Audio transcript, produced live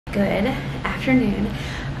Good afternoon.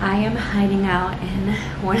 I am hiding out in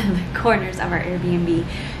one of the corners of our Airbnb.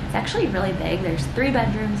 It's actually really big. There's 3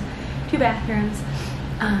 bedrooms, 2 bathrooms,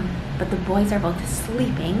 but the boys are both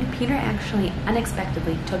sleeping. Peter actually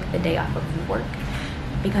unexpectedly took the day off of work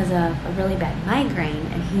because of a really bad migraine,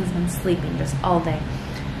 and he's been sleeping just all day,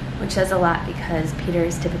 which says a lot because Peter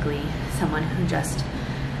is typically someone who just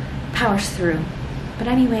powers through. But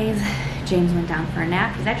anyways, James went down for a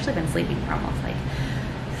nap. He's actually been sleeping for almost like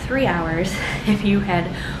 3 hours. If you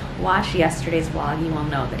had watched yesterday's vlog, you will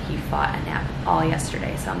know that he fought a nap all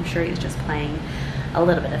yesterday, so I'm sure he's just playing a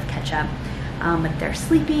little bit of catch up. But they're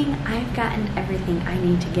sleeping. I've gotten everything I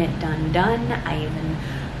need to get done. I even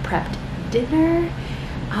prepped dinner,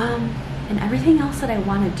 and everything else that I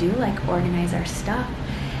want to do, like organize our stuff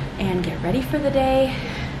and get ready for the day,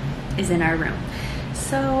 is in our room.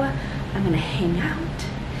 So I'm gonna hang out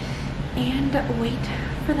and wait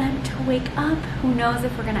for them to wake up. Who knows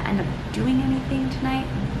if we're gonna end up doing anything tonight?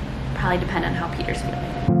 Probably depend on how Peter's feeling.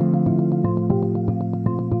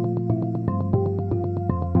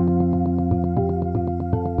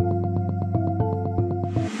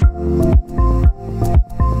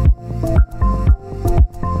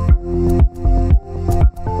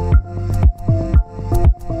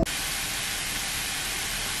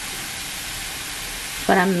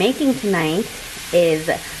 What I'm making tonight is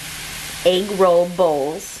egg roll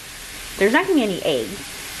bowls. There's not gonna be any egg,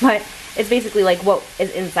 but it's basically like what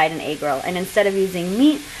is inside an egg roll. And instead of using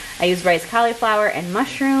meat, I use rice, cauliflower, and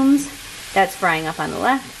mushrooms. That's frying up on the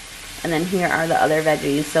left. And then here are the other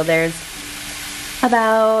veggies. So there's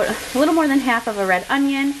about a little more than half of a red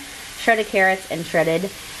onion, shredded carrots, and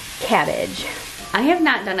shredded cabbage. I have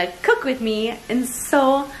not done a cook with me in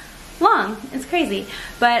so long. It's crazy.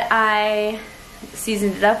 But I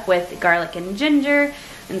seasoned it up with garlic and ginger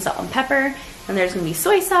and salt and pepper, and there's gonna be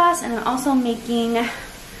soy sauce, and I'm also making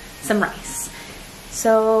some rice.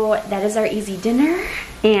 So that is our easy dinner,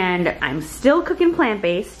 and I'm still cooking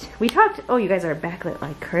plant-based. We talked, oh, you guys are backlit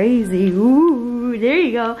like crazy. Ooh, there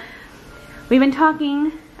you go. We've been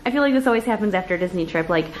talking. I feel like this always happens after a Disney trip.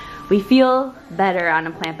 Like, we feel better on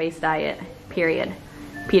a plant-based diet, period.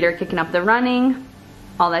 Peter kicking up the running,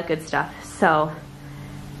 all that good stuff. So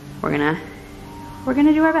we're gonna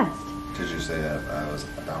do our best. Did you say that I was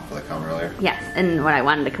down for the come earlier? Yes, and what I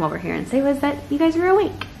wanted to come over here and say was that you guys were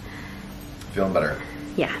awake. Feeling better.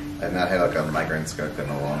 Yeah. I've not had like a migraine scare in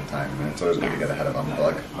a long time, and it's always good to get ahead of them.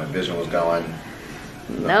 But like, my vision was going.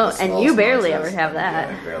 No, and you barely ever have that.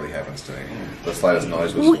 Yeah, it barely happens to me. The slightest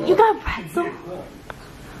noise was. Ooh, you got a pretzel?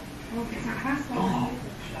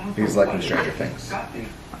 He's like in Stranger Things. We're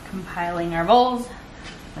compiling our bowls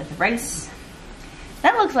with rice.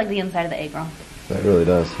 That looks like the inside of the egg roll. That really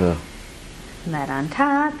does, yeah. And that on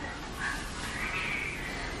top.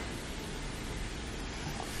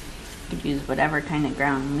 You could use whatever kind of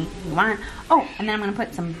ground meat you want. Oh, and then I'm gonna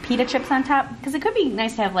put some pita chips on top, because it could be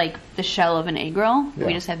nice to have like the shell of an egg roll. Yeah.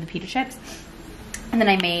 We just have the pita chips. And then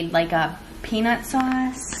I made like a peanut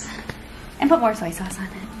sauce and put more soy sauce on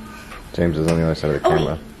it. James is on the other side of the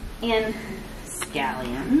camera. And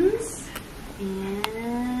scallions.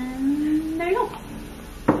 And there you go.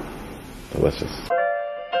 Delicious.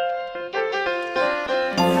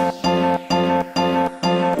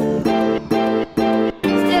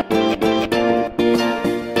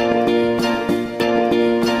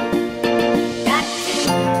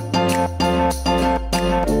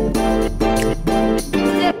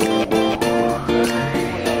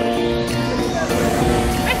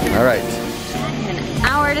 All right. An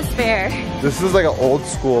hour to spare. This is like an old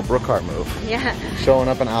school Brookhart move. Yeah. Showing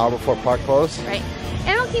up an hour before park close. Right.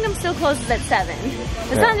 Animal Kingdom still closes at 7.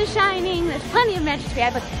 The sun is shining, there's plenty of magic to be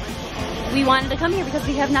had, but we wanted to come here because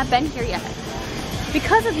we have not been here yet.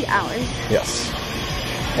 Because of the hours. Yes.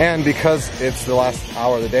 And because it's the last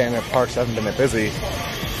hour of the day and the parks haven't been that busy.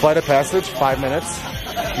 Flight of Passage, 5 minutes.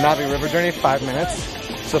 Navi River Journey, 5 minutes.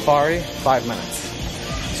 Safari, 5 minutes.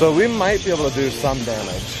 So we might be able to do some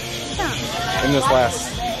damage in this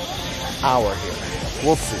last hour here.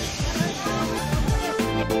 We'll see.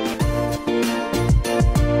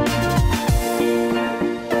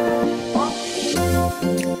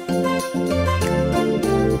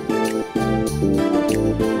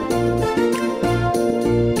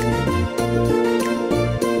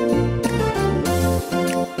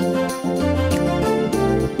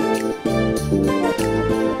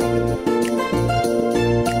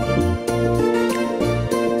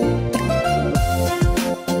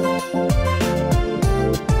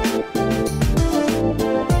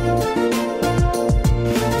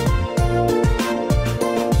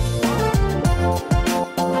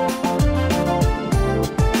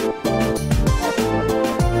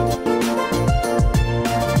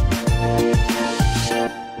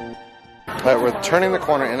 Alright, we're turning the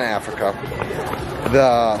corner into Africa.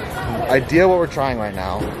 The idea what we're trying right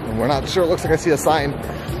now, and we're not sure, it looks like I see a sign,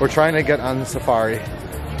 we're trying to get on the safari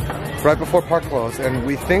right before park close, and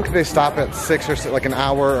we think they stop at 6 or like an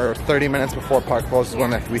hour or 30 minutes before park closes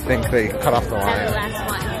when we think they cut off the line. The last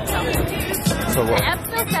one. So The app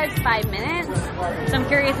still says 5 minutes, so I'm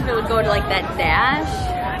curious if it would go to like that dash,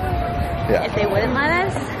 yeah. if they wouldn't let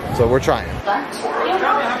us. So we're trying.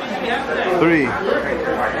 3.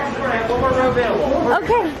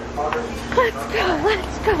 Okay,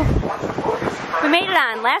 let's go. We made it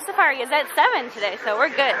on. Last safari is at 7 today, so we're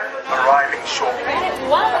good. Arriving shortly.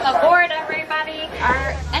 Welcome aboard, everybody.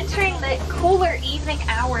 Are entering the cooler evening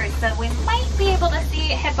hours, so we might be able to see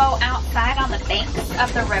hippo outside on the banks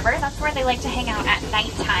of the river. That's where they like to hang out at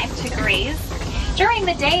nighttime to graze. During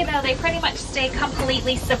the day, though, they pretty much stay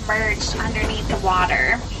completely submerged underneath the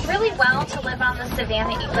water. Really well to live on the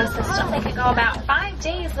savanna ecosystem. They could go about 5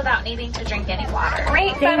 days without needing to drink any water.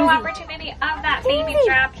 Great photo opportunity of that baby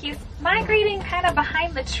giraffe. He's migrating kind of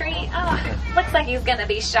behind the tree. Oh, looks like he's gonna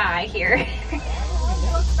be shy here.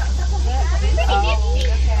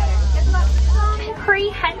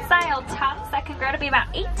 Prehensile tongues that can grow to be about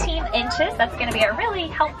 18 inches. That's going to be a really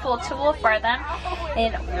helpful tool for them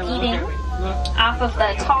in eating off of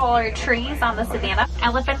the taller trees on the savanna.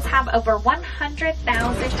 Elephants have over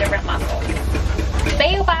 100,000 different muscles.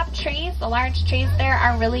 Baobab trees, the large trees there,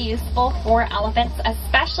 are really useful for elephants,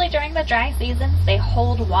 especially during the dry seasons. They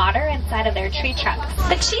hold water inside of their tree trunks.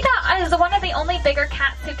 The cheetah is one of the only bigger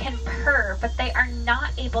cats who can purr, but they are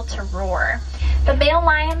not able to roar. The male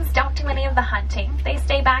lions don't do any of the hunting. They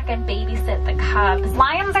stay back and babysit the cubs.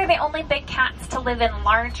 Lions are the only big cats to live in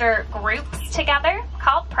larger groups together,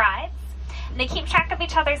 called prides. And they keep track of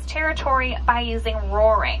each other's territory by using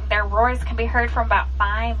roaring. Their roars can be heard from about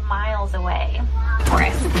 5 miles away. A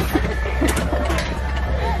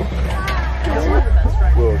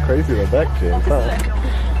little crazy with that, James, huh?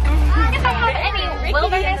 If I have any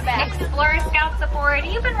wilderness explorer scouts aboard,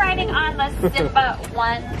 you've been riding on the Simba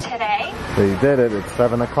 1 today. So you did it. It's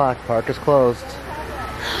 7 o'clock. Park is closed.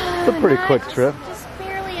 It's a pretty quick trip. Just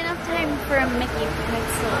barely enough time for a Mickey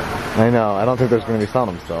Pixel. I know. I don't think there's going to be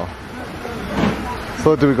selling them still.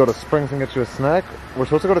 So do we go to Springs and get you a snack? We're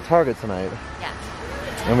supposed to go to Target tonight. Yeah.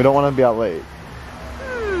 And we don't want to be out late.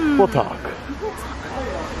 We'll talk.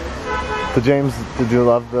 So James, did you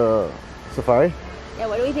love the safari? Yeah,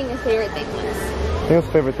 what do we think his favorite thing was? I think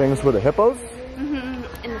his favorite things were the hippos. And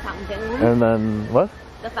the fountains. And then what?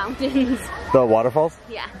 The fountains. The waterfalls?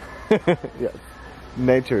 Yeah. Yes.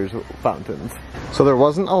 Nature's fountains. So there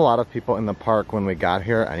wasn't a lot of people in the park when we got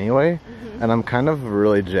here anyway. And I'm kind of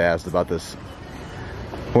really jazzed about this.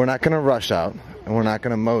 We're not going to rush out, and we're not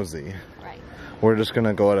going to mosey. Right. We're just going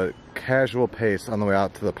to go at a casual pace on the way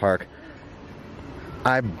out to the park.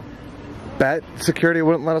 I bet security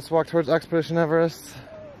wouldn't let us walk towards Expedition Everest,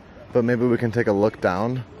 but maybe we can take a look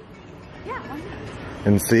down. Yeah, why not?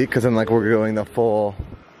 And see, because then like we're going the full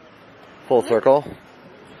circle.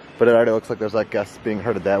 But it already looks like there's like guests being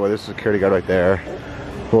herded that way. There's a security guard right there.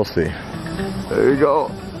 We'll see. There you go.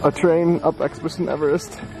 A train up Expedition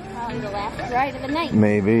Everest. Probably the last ride of the night.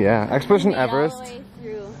 Maybe, yeah. Expedition Everest. All the way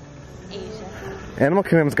through Asia. Animal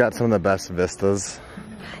Kingdom's got some of the best vistas.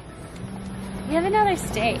 We have another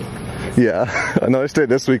stay. Yeah, another stay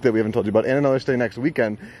this week that we haven't told you about, and another stay next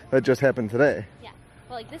weekend that just happened today. Yeah,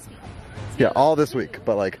 well, like this week. Yeah, all this week,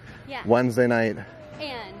 but like Yeah. Wednesday night,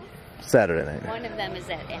 And Saturday night. one of them is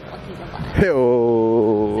at Animal Kingdom Live.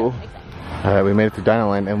 Hey-oh. So excited. All right, we made it through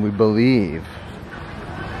Dinoland, and we believe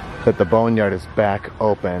that the boneyard is back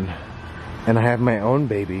open, and I have my own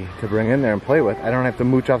baby to bring in there and play with. I don't have to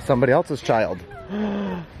mooch off somebody else's child.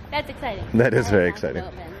 That's exciting. That is very exciting.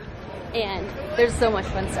 And there's so much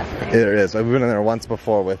fun stuff in there. There is. I've been in there once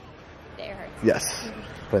before with, There hurts. yes,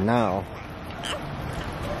 but now.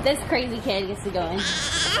 This crazy kid gets to go in.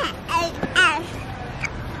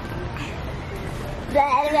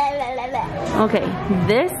 Okay,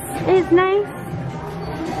 this is nice.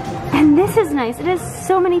 And this is nice. It has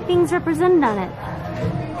so many things represented on it.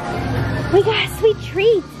 We got a sweet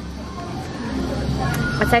treat.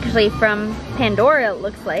 It's actually from Pandora, it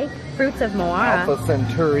looks like. Fruits of Moana. Alpha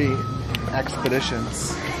Centauri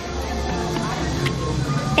Expeditions.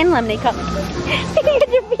 And lemonade cup. You get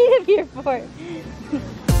your feet up here for it.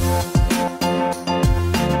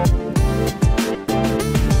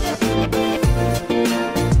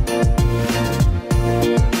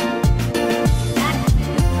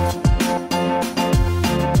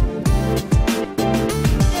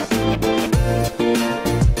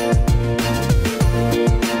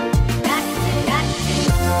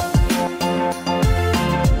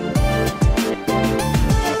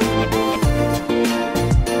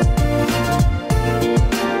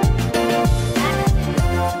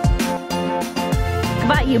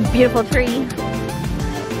 Beautiful tree.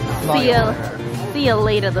 See you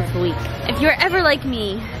later this week. If you're ever like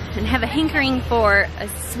me and have a hankering for a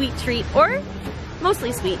sweet treat, or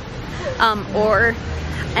mostly sweet, or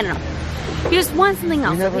I don't know, you just want something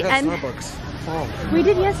else. We never got Starbucks. Oh. We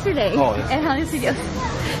did yesterday at Hollywood Studios.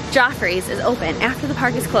 Joffrey's is open after the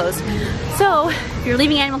park is closed. So if you're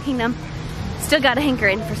leaving Animal Kingdom, still got a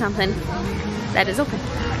hankering for something, that is open.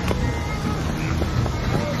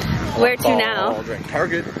 Where to now?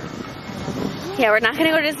 Target. Yeah, we're not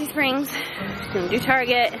gonna go to Disney Springs. We're gonna do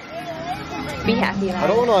Target. Be happy about it. I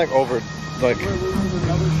don't want to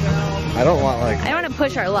I don't want to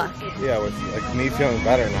push our luck. Yeah, with like me feeling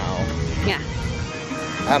better now. Yeah.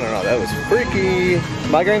 I don't know, that was freaky.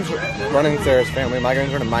 Migraine's running Sarah's family,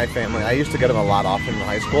 migraine's running my family. I used to get them a lot often in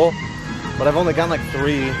high school, but I've only gotten like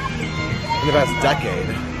 3 in the past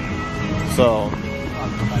decade. So,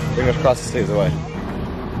 fingers crossed it stays away.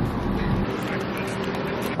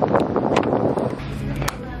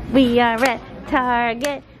 We are at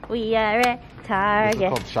Target. We are at Target. This is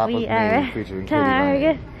called Shop With Me, featuring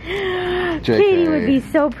Target. Katie would be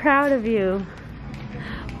so proud of you.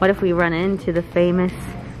 What if we run into the famous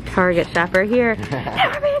Target shopper here?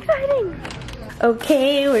 That would be exciting.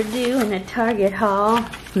 Okay, we're doing a Target haul.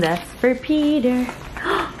 That's for Peter.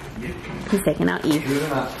 He's taking out Eve.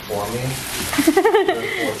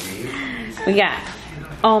 We got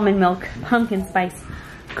almond milk, pumpkin spice,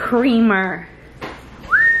 creamer.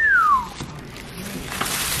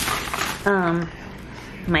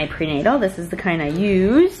 My prenatal, this is the kind I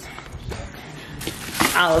use.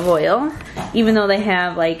 Olive oil. Even though they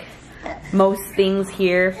have like most things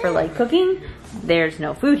here for like cooking, there's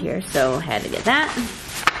no food here, so had to get that.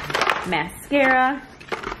 Mascara.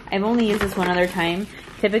 I've only used this one other time.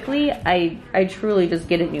 Typically, I truly just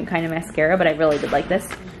get a new kind of mascara, but I really did like this.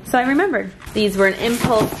 So I remembered. These were an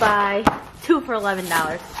impulse buy. 2 for $11.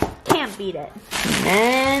 Can't beat it.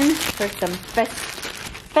 And for some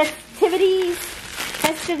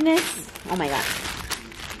festiveness. Oh my god.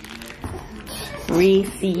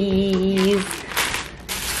 Reese's.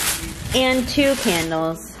 And 2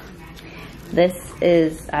 candles. This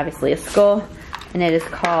is obviously a skull, and it is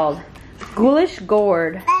called Ghoulish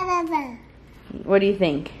Gourd. What do you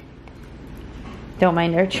think? Don't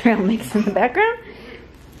mind our trail mix in the background.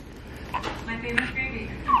 My favorite gravy.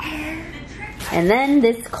 And then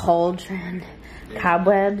this cauldron.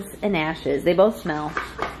 Cobwebs and ashes. They both smell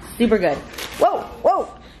super good. Whoa, whoa,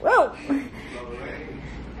 whoa.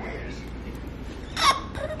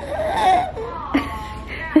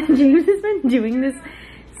 James has been doing this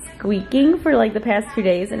squeaking for like the past 2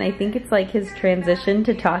 days, and I think it's like his transition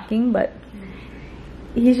to talking, but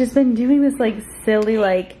he's just been doing this like silly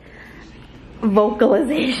like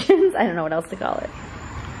vocalizations. I don't know what else to call it.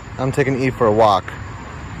 I'm taking Eve for a walk,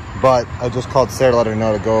 but I just called Sarah to let her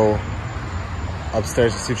know to go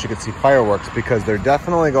upstairs to see if she could see fireworks, because they're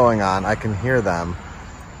definitely going on. I can hear them,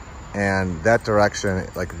 and that direction,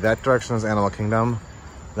 like that direction is Animal Kingdom,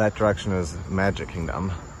 that direction is Magic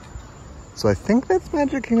Kingdom. So I think that's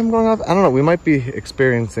Magic Kingdom going off. I don't know, we might be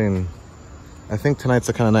experiencing, I think tonight's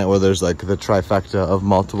the kind of night where there's like the trifecta of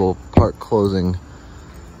multiple park closing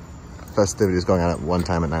festivities going on at one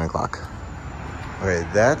time at 9 o'clock. Okay,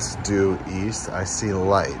 that's due east. I see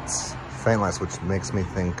lights, faint lights, which makes me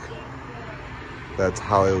think that's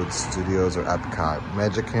Hollywood Studios or Epcot.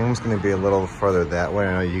 Magic Kingdom's gonna be a little further that way.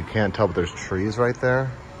 I know you can't tell, but there's trees right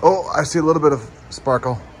there. Oh, I see a little bit of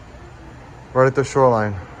sparkle right at the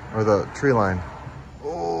shoreline, or the tree line.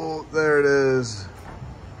 Oh, there it is.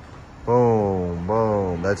 Boom,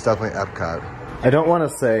 boom. That's definitely Epcot. I don't want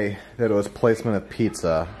to say that it was placement of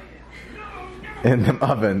pizza in the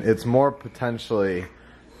oven. It's more potentially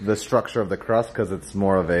the structure of the crust, because it's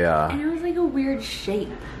more of a and it was like a weird shape.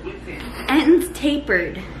 And it's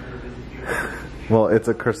tapered. Well, it's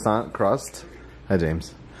a croissant crust. Hi,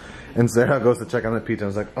 James. And Sarah goes to check on the pizza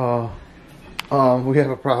and was like, oh, we have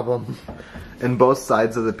a problem. And both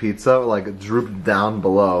sides of the pizza like drooped down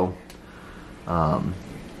below. So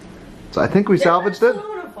I think we salvaged it.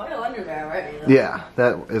 Foil under there, right? Yeah,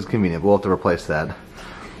 that is convenient. We'll have to replace that.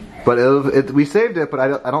 But we saved it, but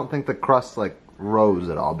I don't think the crust like rose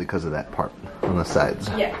at all because of that part on the sides.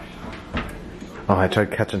 Yeah. Oh, I tried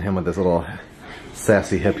catching him with this little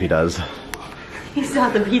sassy hip he does. He saw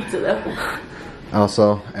the pizza though.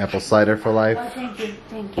 Also, apple cider for life. Oh, thank you,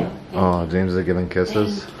 thank you. Oh, James is giving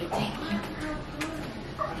kisses. Thank you, thank you.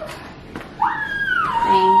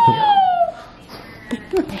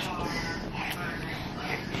 Thank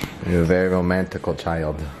you. You're a very romantical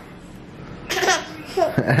child.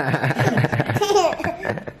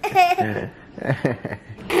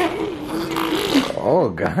 Oh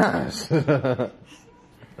gosh.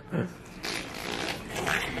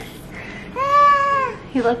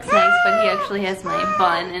 He looks nice, but he actually has my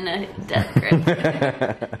bun in a death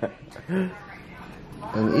grip.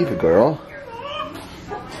 And Eva girl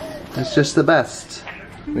is just the best.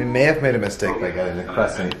 We may have made a mistake by getting the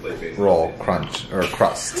crescent roll crunch or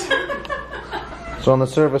crust. So on the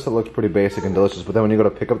surface it looks pretty basic and delicious, but then when you go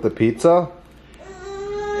to pick up the pizza,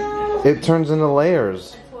 it turns into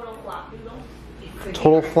layers.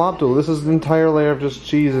 Total flop doodle. This is an entire layer of just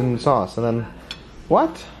cheese and sauce, and then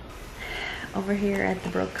what? Over here at the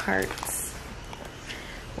Brookhart's,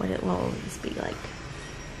 what it will always be like.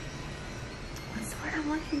 What's the word I'm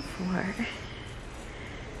looking for?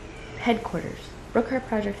 Headquarters. Brookhart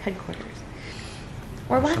Project headquarters.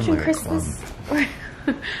 We're watching Christmas.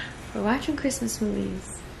 We're watching Christmas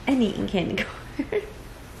movies and eating candy corn.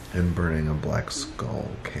 And burning a black skull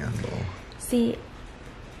candle. See,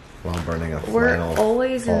 while burning a we're flannel.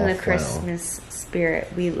 always in the flannel. Christmas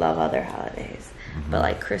spirit. We love other holidays. But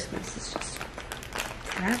like Christmas is just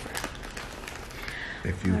forever.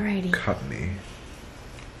 If you Alrighty. cut me,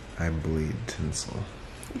 I bleed tinsel.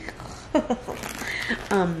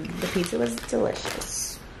 The pizza was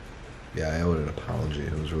delicious. Yeah, I owed an apology.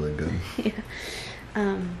 It was really good.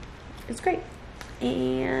 Yeah. It's great.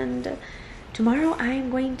 And tomorrow I'm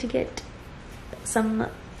going to get some,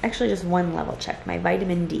 actually just one level check, my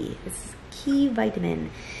vitamin D. This is key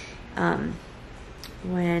vitamin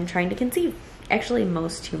when trying to conceive. Actually,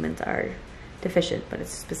 most humans are deficient, but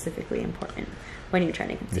it's specifically important when you're trying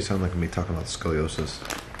to conceive. You sound like me talking about scoliosis.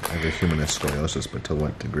 Every human has scoliosis, but to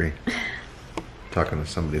what degree? Talking to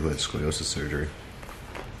somebody who had scoliosis surgery.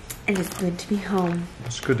 And it's good to be home.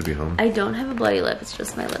 It's good to be home. I don't have a bloody lip. It's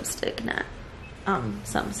just my lipstick, not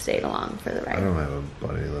some stayed along for the ride. I don't have a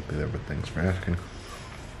bloody lip either, but thanks for asking.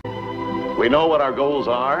 We know what our goals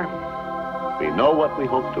are. We know what we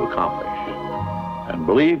hope to accomplish. And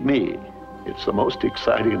believe me, it's the most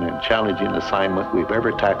exciting and challenging assignment we've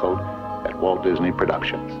ever tackled at Walt Disney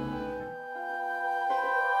Productions.